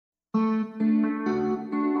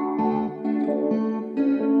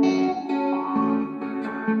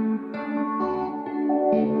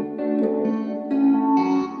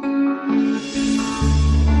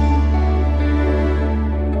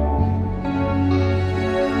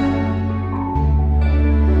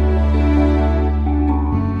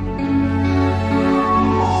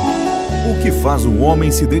faz o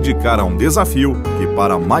homem se dedicar a um desafio que,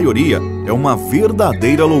 para a maioria, é uma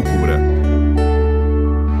verdadeira loucura.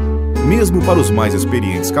 Mesmo para os mais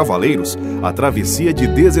experientes cavaleiros, a travessia de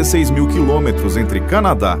 16 mil quilômetros entre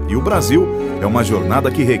Canadá e o Brasil é uma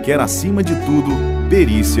jornada que requer, acima de tudo,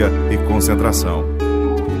 perícia e concentração.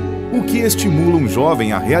 O que estimula um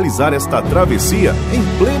jovem a realizar esta travessia em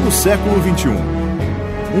pleno século XXI?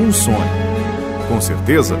 Um sonho. Com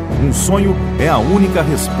certeza, um sonho é a única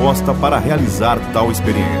resposta para realizar tal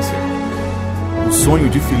experiência. O sonho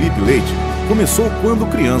de Filipe Leite começou quando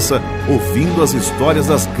criança, ouvindo as histórias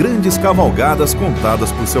das grandes cavalgadas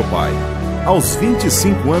contadas por seu pai. Aos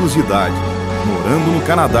 25 anos de idade, morando no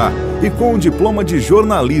Canadá e com o diploma de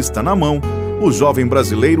jornalista na mão, o jovem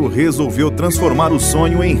brasileiro resolveu transformar o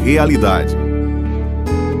sonho em realidade.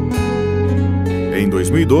 Em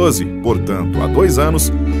 2012, portanto há 2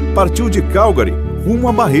 anos, partiu de Calgary rumo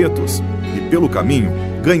a Barretos e, pelo caminho,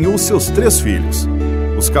 ganhou seus 3 filhos,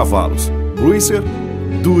 os cavalos Bruiser,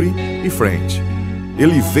 Dury e French.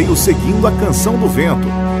 Ele veio seguindo a canção do vento,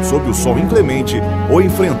 sob o sol inclemente ou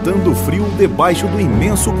enfrentando o frio debaixo do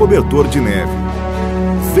imenso cobertor de neve.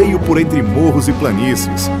 Veio por entre morros e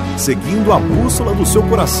planícies, seguindo a bússola do seu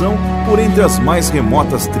coração por entre as mais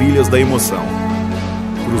remotas trilhas da emoção.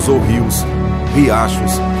 Cruzou rios,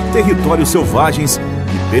 riachos, territórios selvagens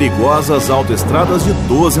e perigosas autoestradas de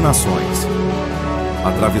 12 nações.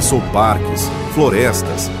 Atravessou parques,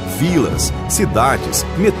 florestas, vilas, cidades,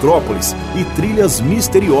 metrópoles e trilhas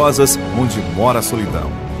misteriosas onde mora a solidão.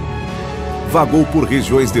 Vagou por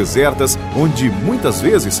regiões desertas onde muitas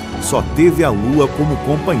vezes só teve a lua como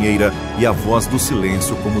companheira e a voz do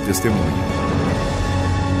silêncio como testemunha.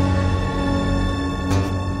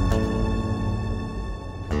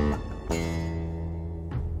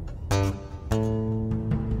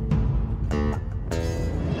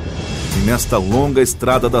 E nesta longa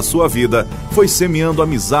estrada da sua vida, foi semeando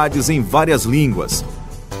amizades em várias línguas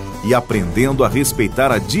e aprendendo a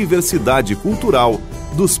respeitar a diversidade cultural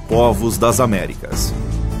dos povos das Américas.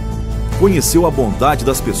 Conheceu a bondade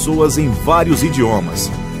das pessoas em vários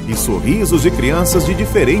idiomas e sorrisos de crianças de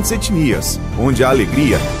diferentes etnias, onde a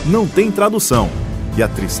alegria não tem tradução e a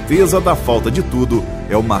tristeza da falta de tudo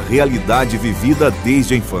é uma realidade vivida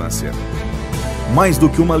desde a infância. Mais do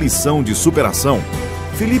que uma lição de superação,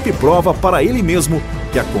 Filipe prova para ele mesmo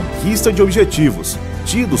que a conquista de objetivos,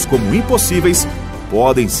 tidos como impossíveis,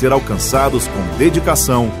 podem ser alcançados com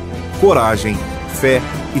dedicação, coragem, fé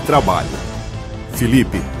e trabalho.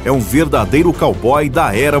 Filipe é um verdadeiro cowboy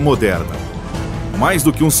da era moderna. Mais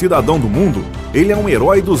do que um cidadão do mundo, ele é um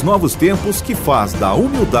herói dos novos tempos que faz da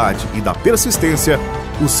humildade e da persistência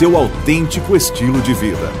o seu autêntico estilo de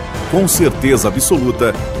vida. Com certeza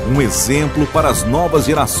absoluta, um exemplo para as novas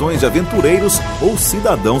gerações de aventureiros ou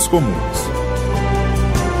cidadãos comuns.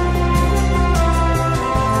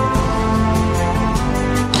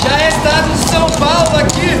 Já é estado de São Paulo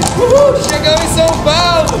aqui! Uhul! Chegamos em São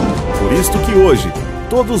Paulo! Por isto que hoje,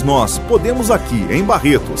 todos nós podemos aqui em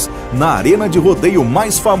Barretos, na arena de rodeio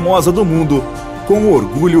mais famosa do mundo, com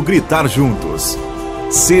orgulho gritar juntos: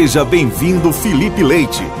 seja bem-vindo, Filipe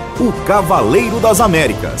Leite, o Cavaleiro das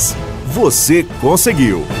Américas. Você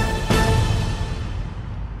conseguiu!